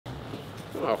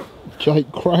Oh.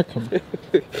 Jake Rackham.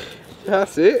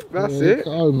 That's it, that's it.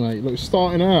 Go, mate. Look,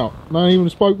 starting out. I haven't even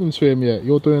spoken to him yet.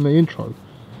 You're doing the intro.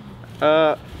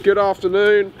 Good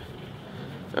afternoon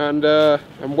and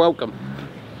welcome.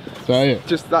 Is that it?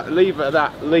 Just that, leave it at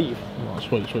that, leave. Oh,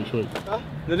 sweet, sweet, sweet. Huh?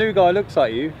 The new guy looks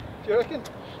like you. Do you reckon?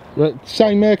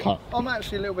 Same haircut. I'm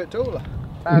actually a little bit taller.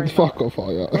 Fuck off,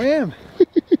 are you? I am.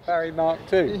 Barry Mark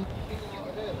II.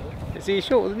 Is he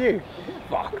shorter than you?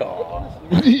 Fuck off.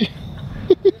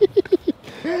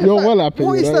 You're well happy.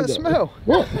 What with is that isn't it? smell?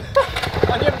 What?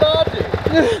 Onion bargee.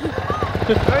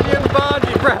 Onion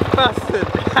bargee, breath bastard.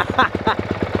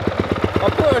 I'll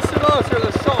put a salsa in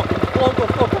the sock and flog the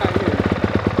fuck out of you.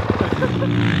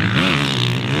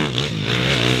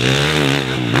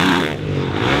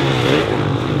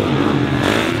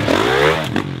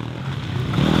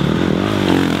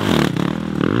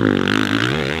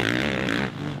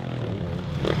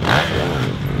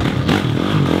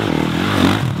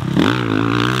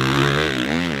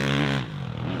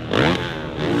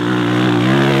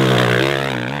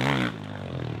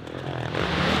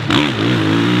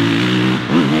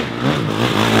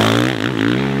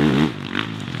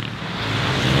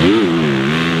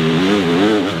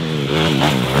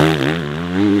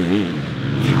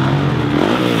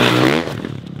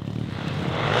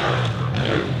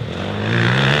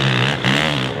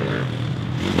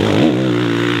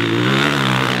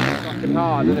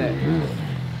 Hard, isn't it?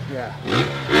 Yeah.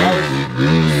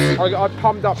 I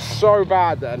pumped up so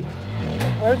bad then.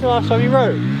 When was the last time you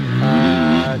rode? 2.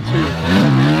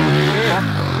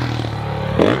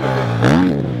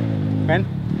 When?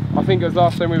 I think it was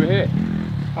last time we were here.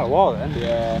 Oh, a while then.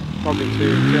 Yeah, probably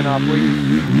 2.5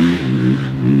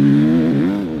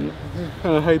 weeks.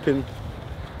 Kind of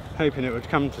hoping it would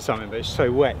come to something, but it's so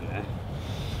wet in there.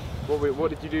 What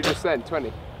did you do just then?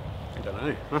 20? I don't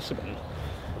know. Must have been.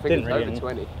 I think Didn't it's really over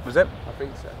 20. Was it? I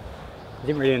think so. I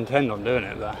didn't really intend on doing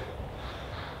it, but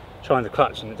trying the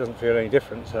clutch and it doesn't feel any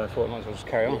different, so I thought I might as well just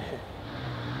carry on.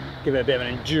 Give it a bit of an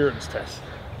endurance test.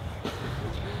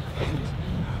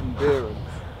 Endurance.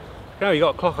 No, you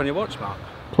got a clock on your watch, Mark.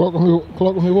 Clock on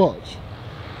my watch?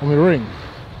 On my ring?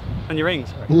 On your ring,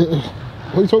 sorry. Yeah.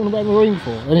 What are you talking about my ring for?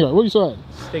 Anyway, what are you saying?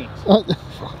 Stinks.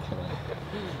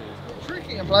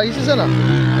 Tricky in place, isn't it?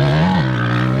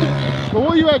 Well,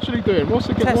 what are you actually doing? What's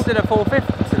the Tested a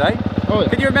 450 today. Oh, yeah.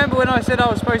 Can you remember when I said I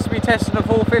was supposed to be testing a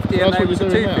 450 and That's they was a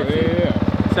what you're doing 250? now.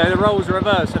 Yeah. So the roles are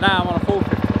reversed, so now I'm on a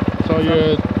 450. So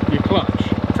your clutch.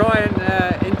 Try and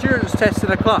endurance test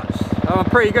in a clutch. I'm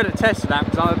pretty good at testing that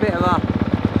because I'm a bit of a...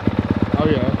 Oh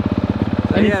yeah.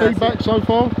 So Any yeah, feedback so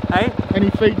far? Hey? Any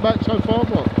feedback so far?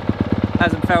 What?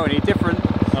 Hasn't felt any different.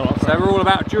 Oh, right, So we're all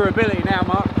about durability now,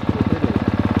 Mark.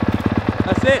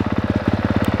 That's it.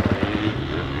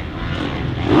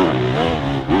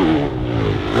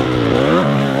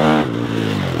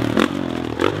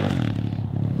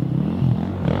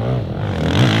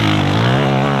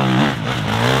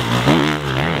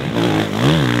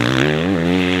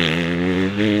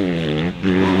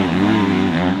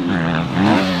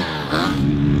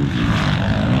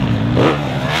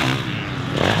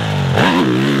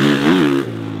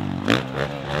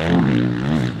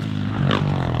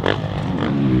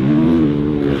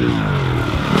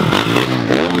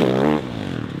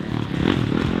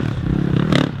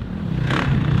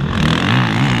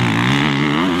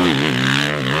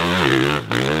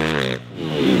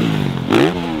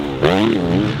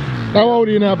 How old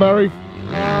are you now, Barry?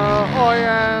 I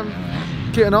am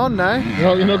getting on now.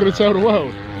 You're not going to tell the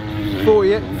world.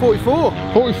 44. 44.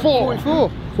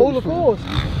 44. All the fours.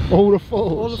 All the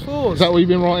fours. All the fours. Is that what you've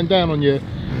been writing down on your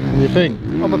thing?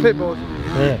 On my pit board.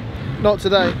 Yeah. Not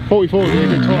today. 44 is a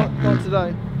good time. Not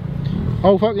today.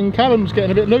 Oh, fucking Callum's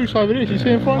getting a bit loose over this. You see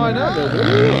him flying? I know.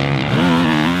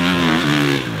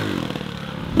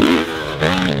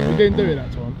 He didn't do it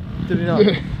that time. Did he not?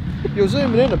 You're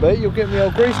zooming in a bit, you'll get me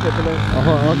old grease nipping in.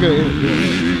 I'll get it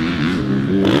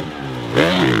in.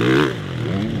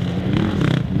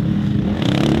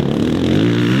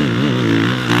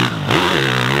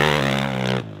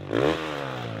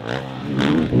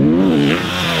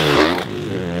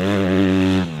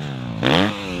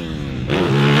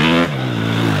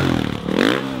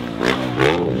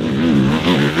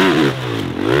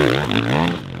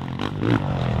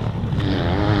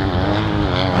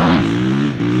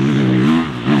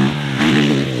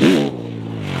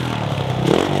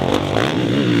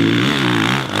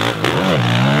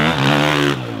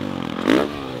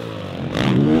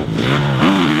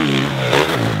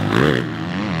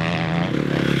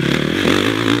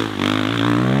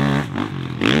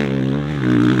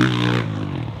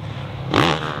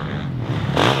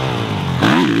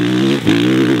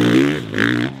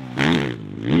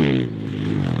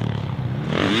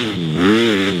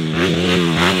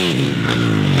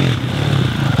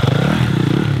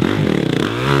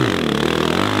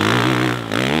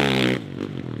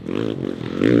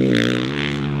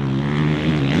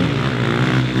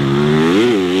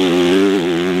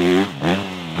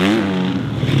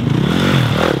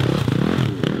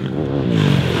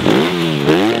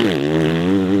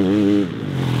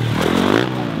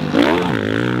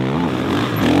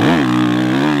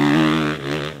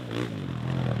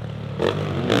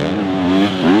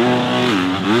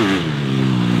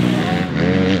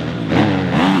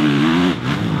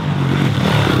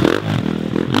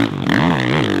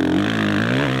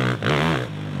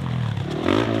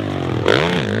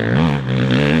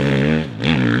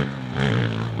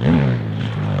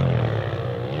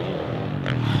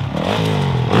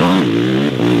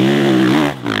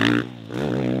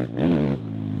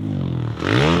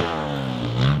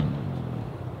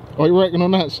 What you reckon on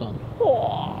that, son?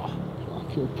 Oh.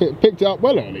 Picked it up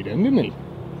well early then, didn't he?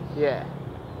 Yeah.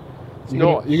 It's You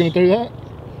gonna do that?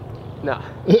 Nah.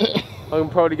 I'm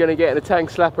probably going to get in a tank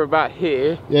slapper about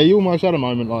here. Yeah, you almost had a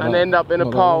moment like and that. end up in a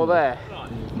pile there.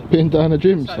 Been down the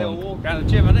gym, It's a little son. walk down the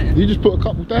gym, isn't it? You just put a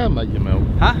couple down, mate, you Mel.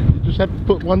 Huh? You just had to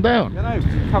put one down. I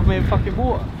know, cover me in fucking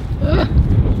water.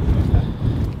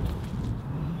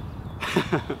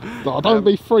 Like, don't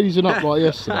be freezing up like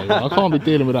yesterday. I can't be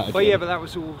dealing with that again. Well, yeah, but that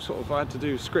was all sort of, I had to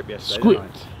do script yesterday.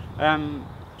 Script?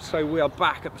 So we are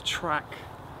back at the track.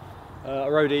 I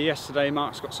rode here yesterday.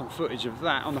 Mark's got some footage of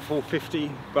that on the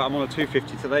 450, but I'm on a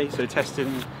 250 today, so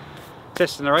testing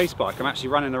the race bike. I'm actually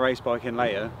running the race bike in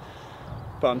later,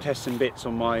 but I'm testing bits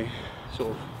on my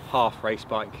sort of half race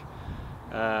bike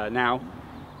now.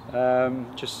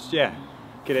 Just, yeah,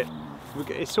 get it.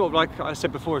 It's sort of like I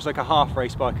said before, it's like a half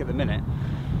race bike at the minute.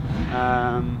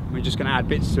 We're just going to add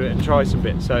bits to it and try some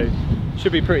bits, so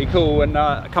should be pretty cool. And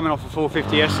coming off a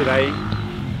 450 yesterday,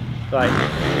 like,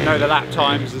 you know, the lap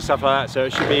times and stuff like that, so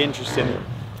it should be interesting.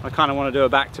 I kind of want to do a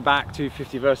back-to-back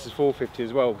 250 versus 450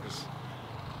 as well, because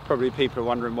probably people are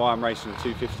wondering why I'm racing a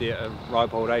 250 at a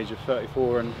ripe old age of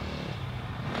 34 and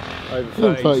over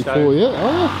 30. 34 yet?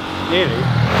 Oh, Nearly.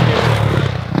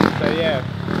 So yeah,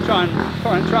 try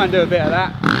and do a bit of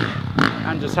that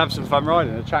and just have some fun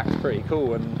riding. The track's pretty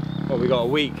cool, and well, we got a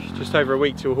week, just over a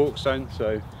week till Hawkstone,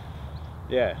 so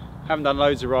yeah, haven't done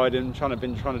loads of riding.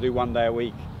 Been trying to do 1 day a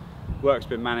week. Work's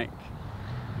been manic,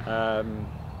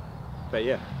 but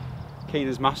yeah, keen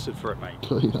as mustard for it, mate.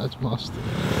 clean as mustard.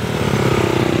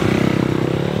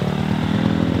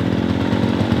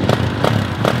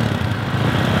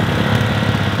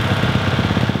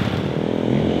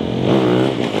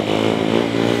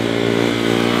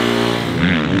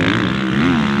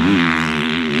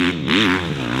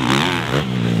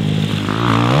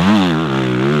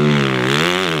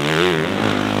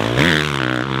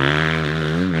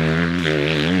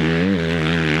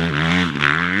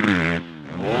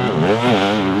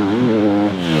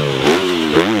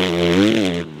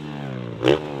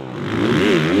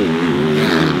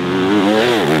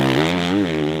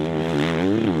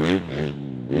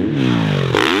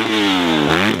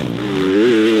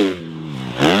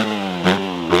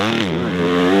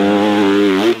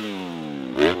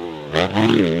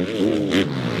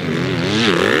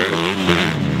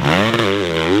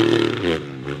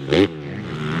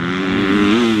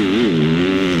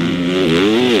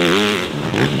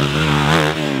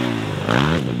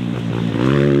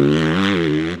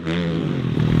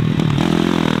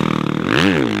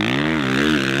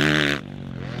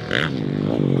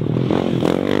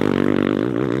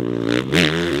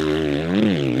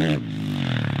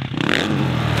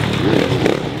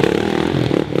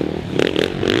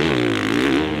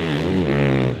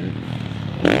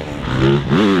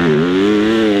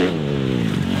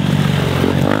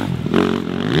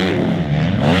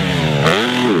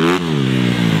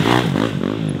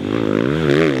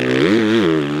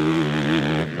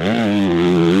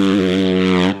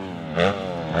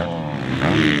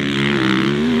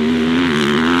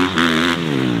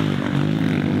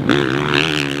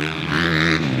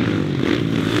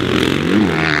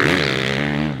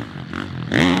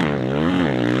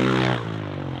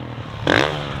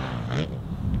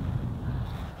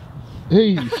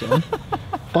 Easy, son.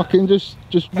 Fucking just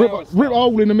rip a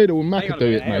hole in the middle and Mac do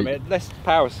it, mate. Less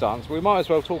power stance. We might as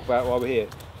well talk about it while we're here.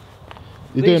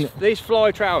 You're These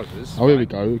fly trousers. Oh, here we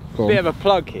go. Go Bit on. of a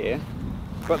plug here,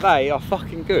 but they are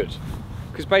fucking good.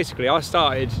 Because basically, I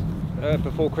started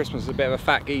before Christmas as a bit of a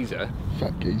fat geezer,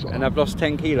 and I've lost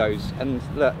 10 kilos. And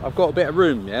look, I've got a bit of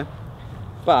room, yeah.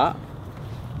 But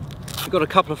I've got a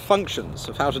couple of functions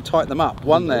of how to tighten them up.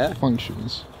 One there,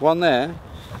 functions. One there,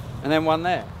 and then one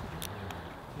there.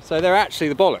 So they're actually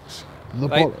the bollocks.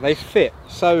 They fit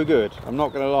so good. I'm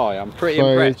not going to lie. I'm pretty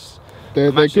impressed.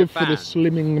 They're good for the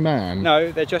slimming man.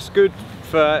 No, they're just good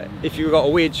for if you've got a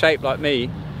weird shape like me.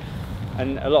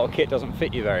 and a lot of kit doesn't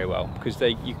fit you very well because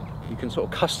you can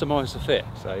sort of customise the fit.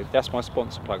 So that's my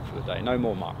sponsor plug for the day. No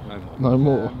more, Mark, no more. No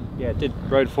more. Yeah,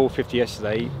 rode 450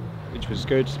 yesterday, which was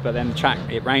good, but then the track,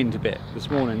 it rained a bit this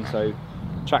morning, so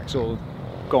the track's sort of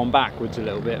gone backwards a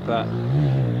little bit, but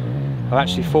I'm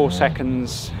actually 4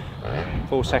 seconds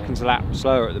a lap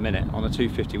slower at the minute on the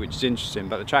 250, which is interesting,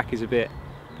 but the track is a bit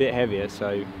heavier,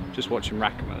 so just watching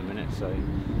Rackham at the minute. So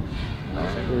He's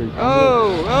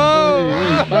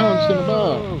bouncing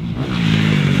about.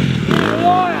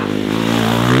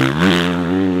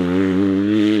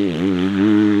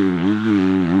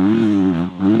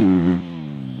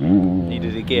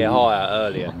 Needed a gear higher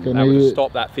earlier. That would have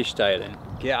stopped that fishtailing.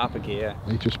 Get up a gear.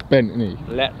 He just bent, isn't he?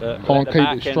 Let the Can't keep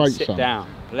back it end straight, sit son. down.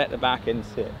 Let the back end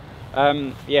sit.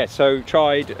 Yeah, so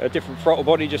tried a different throttle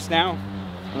body just now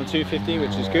on the 250,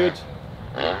 which is good.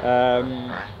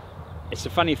 It's a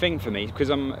funny thing for me because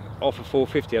I'm off a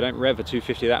 450. I don't rev a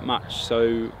 250 that much,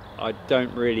 so I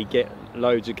don't really get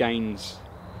loads of gains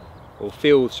or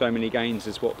feel so many gains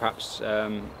as what perhaps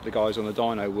the guys on the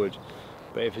dyno would.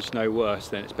 But if it's no worse,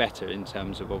 then it's better in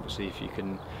terms of, obviously, if you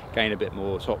can gain a bit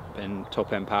more top end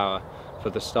power for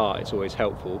the start, it's always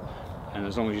helpful. And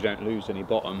as long as you don't lose any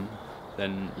bottom,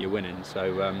 then you're winning.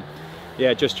 So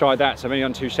yeah, just tried that. So I'm only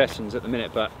on 2 sessions at the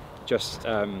minute, but just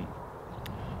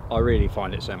I really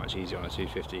find it so much easier on a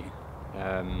 250.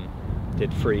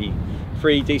 Did three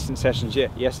decent sessions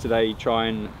yesterday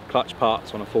trying clutch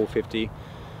parts on a 450,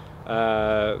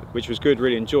 which was good,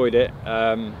 really enjoyed it,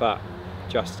 but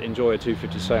just enjoy a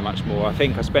 250 so much more. I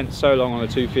think I spent so long on a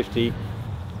 250,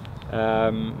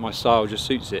 my style just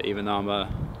suits it, even though I'm a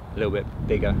little bit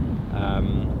bigger.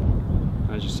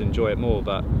 I just enjoy it more,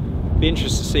 but be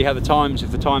interested to see how if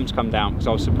the times come down, because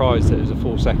I was surprised that there's a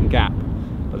 4 second gap,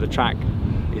 but the track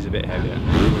is a bit heavier.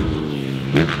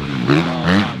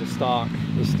 The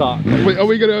start. Wait, are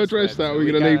we going to address that? Are we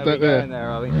going to leave that there?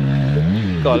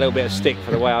 Got a little bit of stick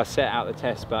for the way I set out the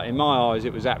test, but in my eyes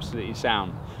it was absolutely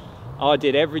sound. I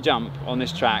did every jump on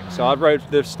this track, so I rode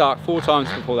the start 4 times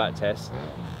before that test.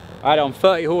 I had on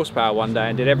 30 horsepower one day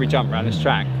and did every jump around this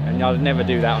track, and I'd never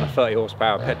do that on a 30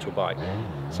 horsepower petrol bike.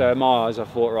 So in my eyes I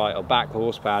thought, right, I'll back the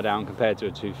horsepower down compared to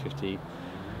a 250,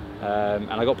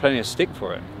 and I got plenty of stick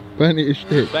for it. Plenty of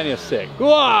stick. Plenty of stick.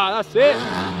 Wow, that's it.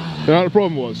 You know what the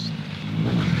problem was?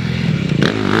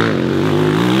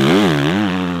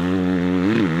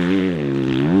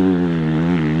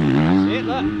 That's it,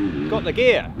 look. Got the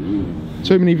gear.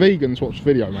 Too many vegans watched the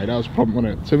video, mate. That was the problem,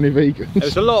 wasn't it? Too many vegans.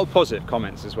 There's a lot of positive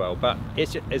comments as well, but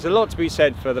it's a lot to be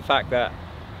said for the fact that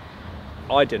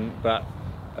I didn't, but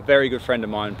a very good friend of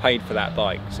mine paid for that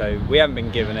bike. So we haven't been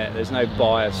given it. There's no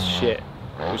bias shit.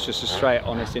 It was just a straight,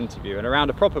 honest interview. And around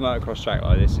a proper motocross track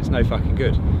like this, it's no fucking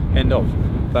good. End of.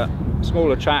 But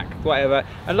smaller track, whatever.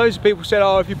 And loads of people said,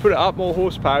 oh, if you put it up more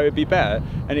horsepower, it'd be better,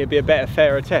 and it'd be a better,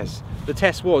 fairer test. The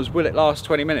test was, will it last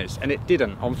 20 minutes? And it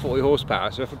didn't on 40 horsepower.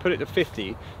 So if I put it to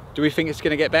 50, do we think it's going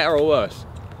to get better or worse?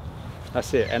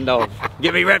 That's it. End of.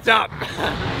 Get me revved up.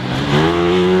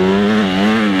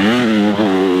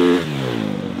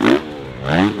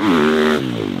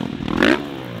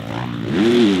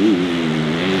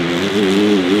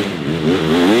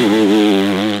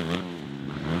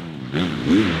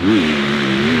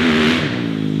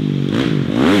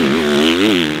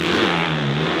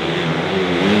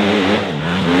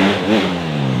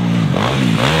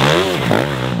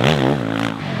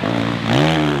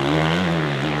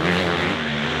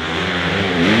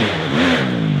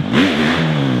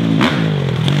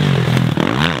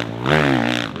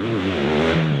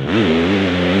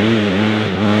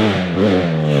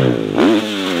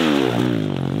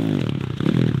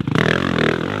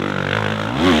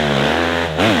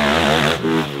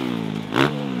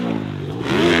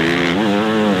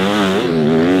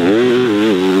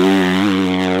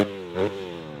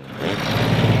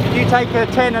 Take a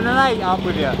 10 and an 8 up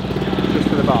with you, just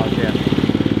for the bars, yeah.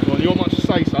 Well, you want much to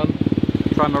say, son?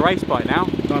 Trying my race bike now.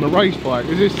 Trying a race bike.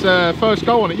 Is this first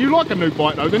go on it? You like a new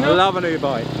bike though, didn't you? I love a new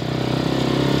bike.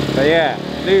 So yeah,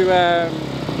 new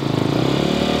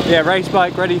yeah, race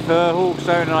bike ready for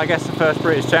Hawkstone, and I guess the first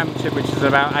British Championship, which is in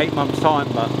about 8 months' time.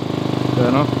 But fair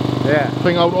enough. Yeah. I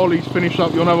think old Ollie's finished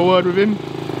up. You want to have a word with him?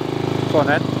 Go on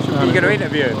then. You're going to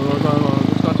interview him. Let's go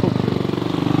talk to him.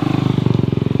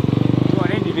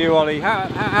 Ollie,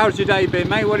 how's your day been,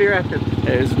 mate? What do you reckon?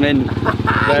 It was mint.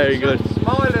 Very good.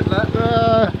 Smiling, look.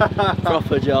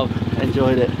 Proper job.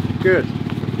 Enjoyed it. Good.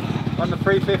 On the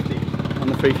 350. On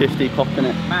the 350, popping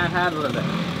it. Manhandling it.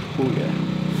 Oh yeah.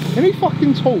 Any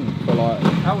fucking tall for like?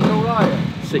 How tall are you?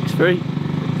 6'3".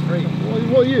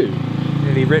 6'3". What are you?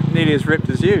 Nearly as ripped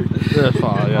as you. Yeah,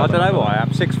 far, yeah, I don't know what I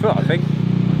am. 6 foot, I think.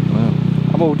 Wow.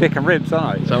 I'm all dick and ribs,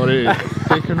 aren't I? Is that what it is?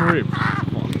 Dick and ribs.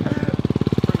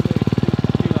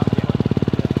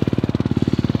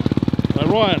 Hey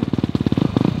Ryan.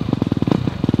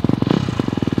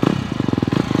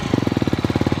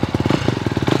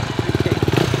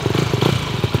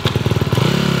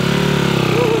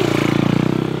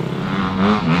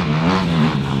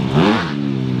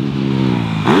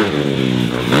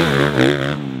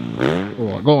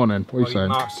 Alright, go on then. What are you saying?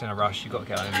 Mark's in a rush, you've got to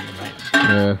get home, mate.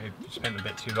 Yeah. We've spent a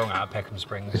bit too long out of Peckham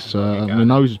Springs. It's my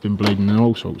nose has been bleeding and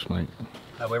all sorts, mate.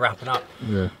 We're wrapping up.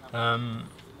 Yeah.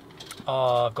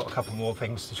 I've got a couple more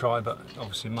things to try, but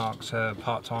obviously Mark's a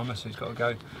part-timer, so he's got to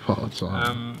go.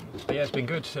 Part-time. But yeah, it's been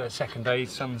good. Second day,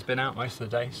 sun's been out most of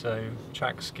the day, so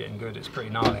track's getting good. It's pretty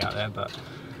gnarly out there, but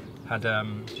had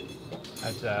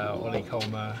Ollie,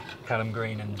 Colmer, Callum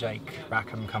Green and Jake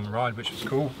Rackham come and ride, which was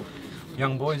cool.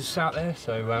 Young boys out there,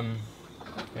 so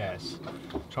yeah, it's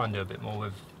try and do a bit more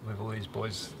with all these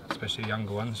boys, especially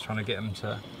younger ones, trying to get them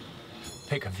to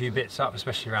pick a few bits up,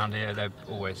 especially around here. They're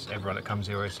always, everyone that comes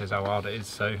here always says how hard it is,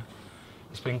 so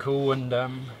it's been cool. And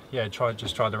yeah,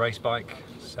 just try the race bike.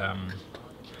 It's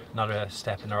another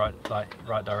step in the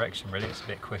right direction really. It's a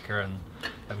bit quicker, and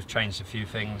we've changed a few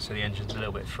things, so the engine's a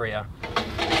little bit freer,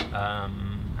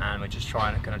 and we're just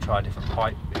going to try a different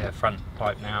pipe. Yeah, front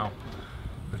pipe now.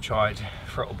 We've tried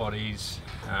throttle bodies,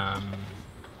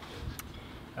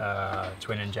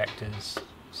 twin injectors,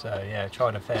 so yeah,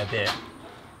 tried a fair bit.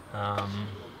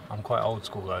 I'm quite old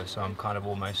school though, so I'm kind of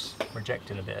almost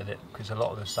rejecting a bit of it, because a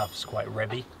lot of the stuff's quite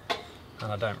revvy,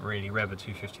 and I don't really rev a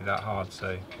 250 that hard,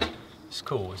 so it's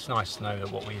cool. It's nice to know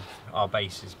that our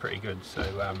base is pretty good, so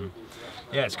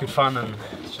yeah, it's good fun, and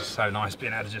it's just so nice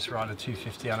being able to just ride a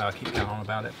 250. I know I keep going on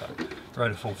about it, but I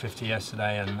rode a 450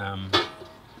 yesterday, and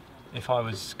if I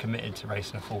was committed to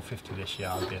racing a 450 this year,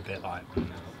 I'd be a bit like,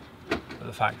 but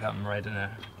the fact that I'm riding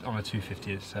on a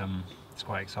 250 is it's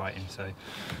quite exciting. So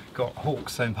got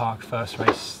Hawkstone Park first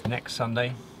race next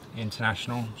Sunday,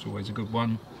 international. It's always a good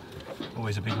one,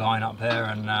 always a big line up there,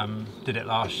 and did it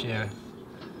last year.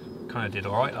 Kind of did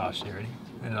all right last year really.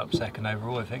 Ended up second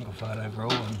overall, I think, or third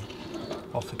overall, and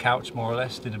off the couch more or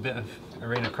less. Did a bit of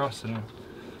arena cross and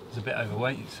was a bit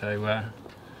overweight, so a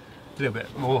little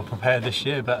bit more prepared this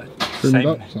year, but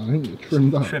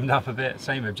trimmed up a bit.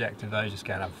 Same objective though, just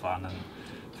go and have fun. And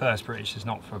first British is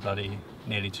not for bloody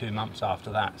nearly 2 months after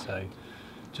that, so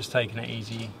just taking it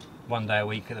easy, 1 day a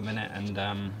week at the minute,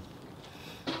 and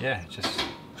yeah, just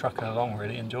trucking along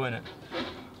really, enjoying it,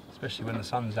 especially when the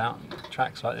sun's out,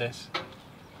 tracks like this.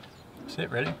 That's it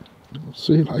really.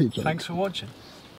 See you later. Thanks for watching.